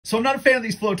So I'm not a fan of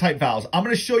these flow type valves. I'm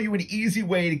going to show you an easy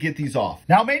way to get these off.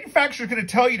 Now, manufacturer's going to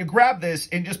tell you to grab this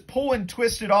and just pull and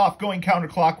twist it off going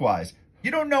counterclockwise.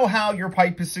 You don't know how your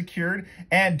pipe is secured,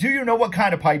 and do you know what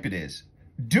kind of pipe it is?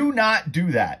 Do not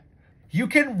do that. You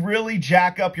can really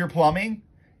jack up your plumbing,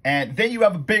 and then you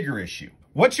have a bigger issue.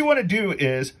 What you want to do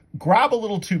is grab a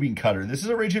little tubing cutter. This is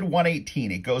a Ridgid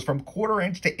 118. It goes from 1/4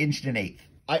 inch to 1 1/8.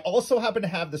 I also happen to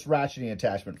have this ratcheting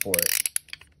attachment for it.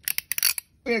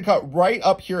 I'm going to cut right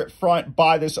up here at front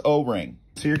by this O-ring.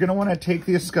 So you're going to want to take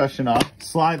the escutcheon off,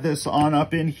 slide this on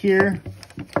up in here.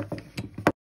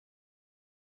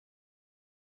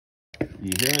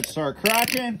 You hear it start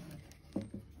cracking.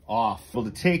 Off. Well,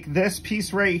 to take this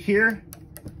piece right here,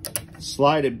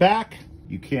 slide it back.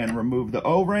 You can remove the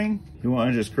O-ring. You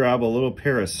want to just grab a little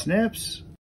pair of snips.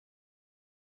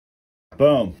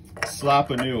 Boom. Slap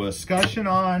a new escutcheon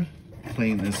on.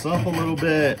 Clean this up a little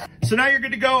bit. So now you're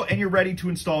good to go and you're ready to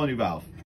install a new valve.